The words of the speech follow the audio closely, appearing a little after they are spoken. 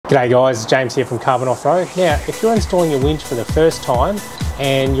G'day guys, James here from Carbon Off-Road. Now, if you're installing your winch for the first time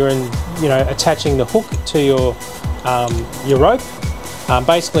and you're attaching the hook to your rope,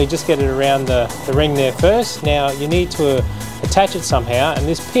 basically just get it around the ring there first. Now you need to attach it somehow, and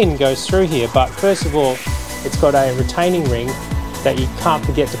this pin goes through here, but first of all it's got a retaining ring that you can't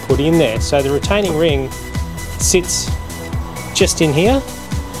forget to put in there. So the retaining ring sits just in here,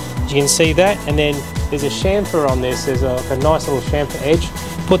 you can see that, and then there's a chamfer on this. There's a nice little chamfer edge.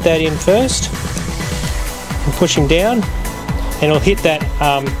 Put that in first and push him down, and it'll hit that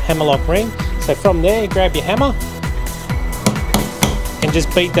hammerlock ring. So from there, grab your hammer and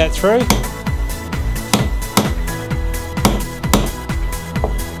just beat that through.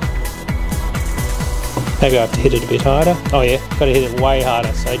 Maybe I have to hit it a bit harder. Oh yeah, got to hit it way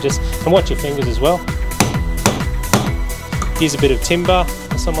harder. So just, and watch your fingers as well. Use a bit of timber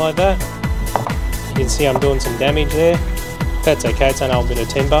or something like that. You can see I'm doing some damage there. That's okay, it's an old bit of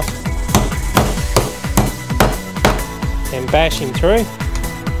timber. And bash him through.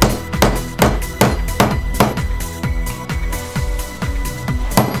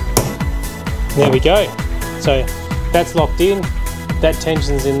 There we go. So that's locked in, that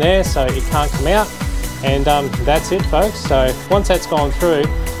tension's in there, so it can't come out. And that's it, folks. So once that's gone through,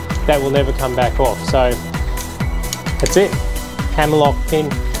 that will never come back off. So that's it. Hammerlock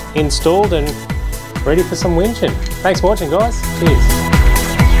pin installed and ready for some winching. Thanks for watching, guys. Cheers.